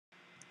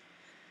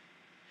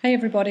Hey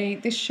everybody,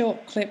 this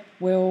short clip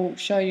will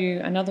show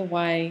you another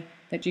way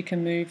that you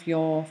can move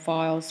your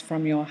files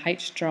from your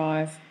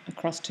HDrive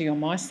across to your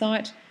My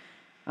Site.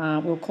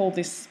 We'll call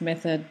this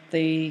method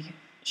the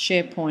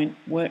SharePoint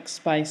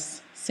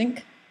WorkSpace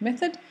sync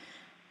method,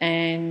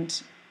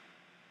 and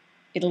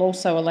it'll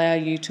also allow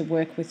you to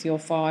work with your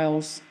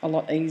files a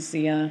lot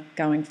easier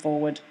going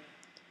forward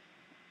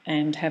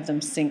and have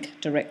them sync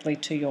directly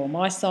to your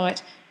My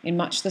Site in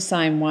much the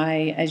same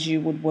way as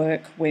you would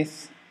work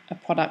with a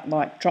product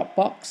like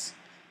Dropbox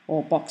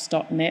or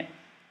Box.net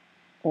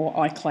or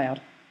iCloud.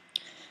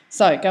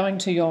 So going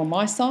to your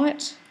My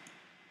Site,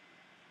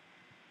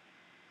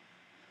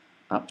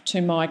 up to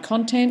My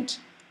Content.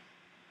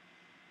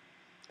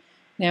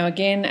 Now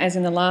again, as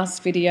in the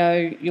last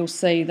video, you'll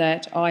see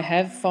that I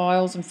have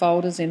files and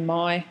folders in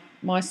my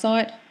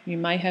Site. You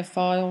may have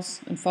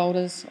files and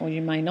folders or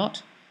you may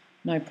not,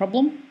 no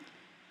problem.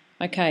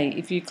 Okay,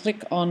 if you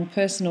click on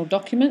Personal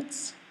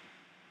Documents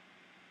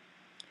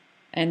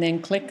and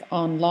then click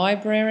on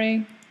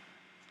Library,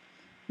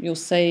 you'll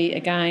see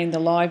again the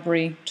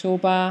Library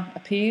toolbar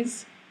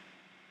appears,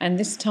 and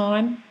this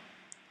time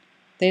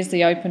there's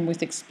the Open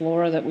with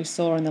Explorer that we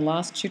saw in the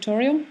last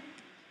tutorial.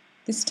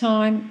 This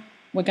time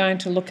we're going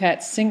to look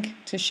at Sync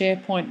to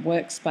SharePoint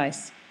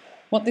WorkSpace.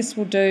 What this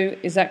will do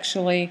is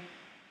actually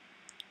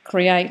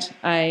create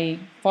a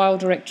file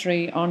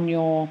directory on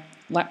your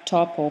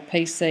laptop or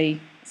PC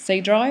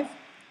C drive,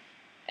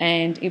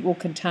 and it will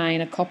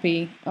contain a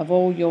copy of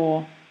all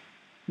your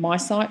My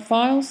Site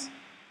files,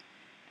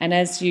 and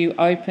as you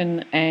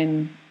open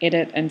and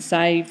edit and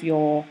save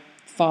your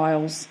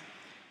files,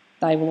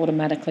 they will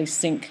automatically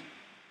sync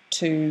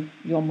to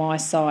your My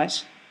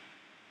Site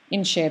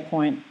in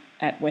SharePoint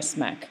at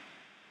WestMAC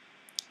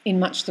in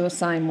much the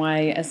same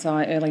way as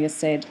I earlier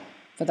said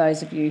for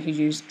those of you who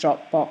use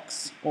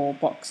Dropbox or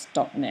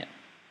Box.net.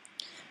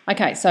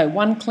 Okay, so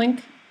one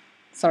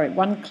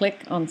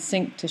click on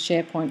Sync to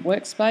SharePoint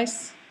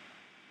WorkSpace.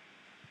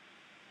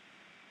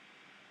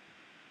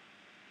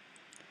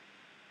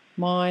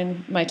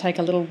 Mine may take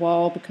a little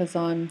while because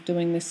I'm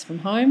doing this from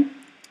home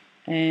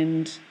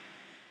and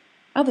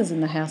others in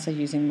the house are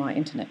using my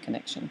internet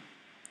connection.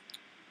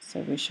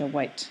 So we shall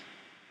wait.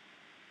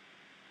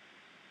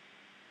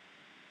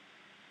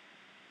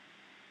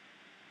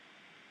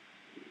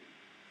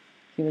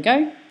 Here we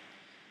go.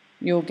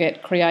 You'll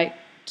get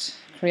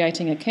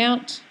creating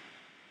account.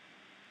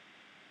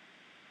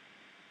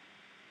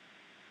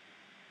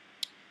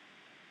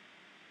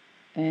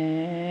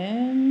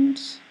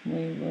 And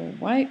we will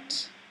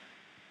wait.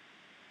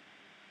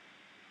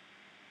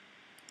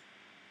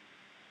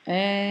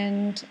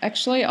 And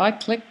actually I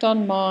clicked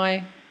on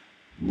my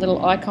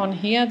little icon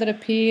here that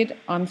appeared.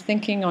 I'm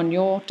thinking on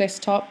your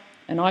desktop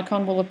an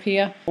icon will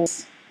appear, or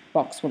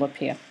box will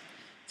appear.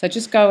 So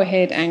just go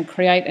ahead and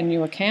create a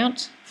new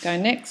account. Go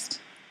next.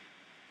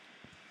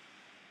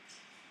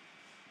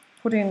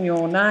 Put in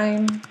your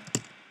name.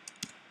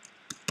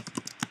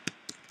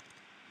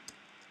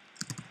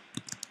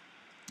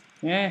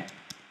 Yeah,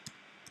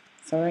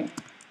 sorry.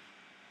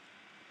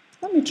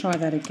 Let me try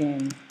that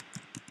again.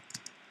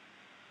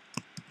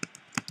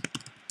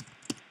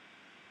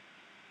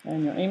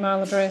 And your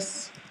email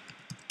address.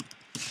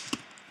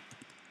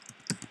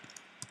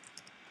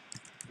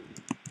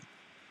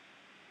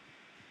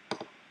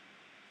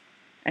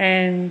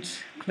 And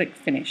click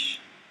Finish.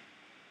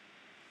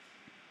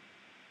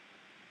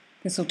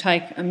 This will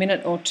take a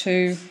minute or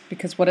two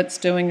because what it's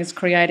doing is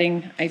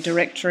creating a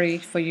directory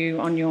for you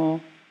on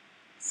your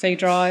C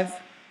drive.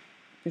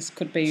 This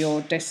could be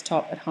your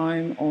desktop at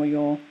home or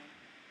your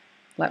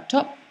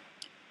laptop,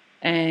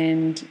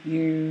 and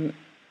you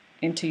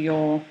enter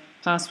your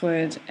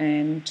password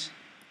and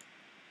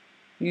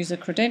user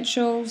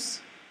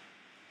credentials,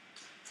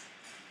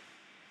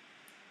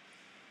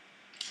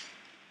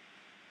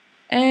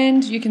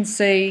 and you can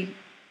see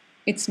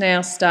it's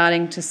now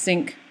starting to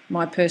sync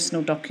my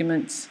personal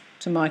documents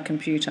to my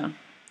computer,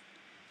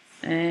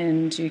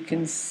 and you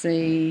can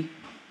see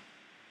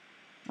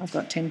I've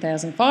got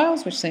 10,000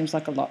 files, which seems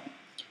like a lot.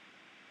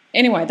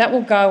 Anyway, that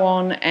will go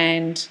on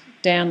and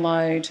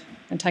download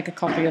and take a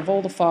copy of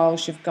all the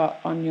files you've got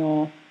on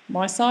your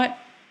My Site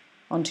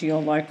onto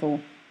your local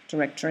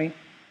directory.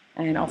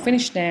 And I'll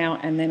finish now,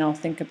 and then I'll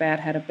think about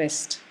how to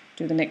best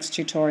do the next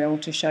tutorial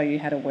to show you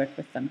how to work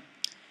with them.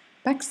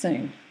 Back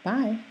soon.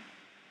 Bye.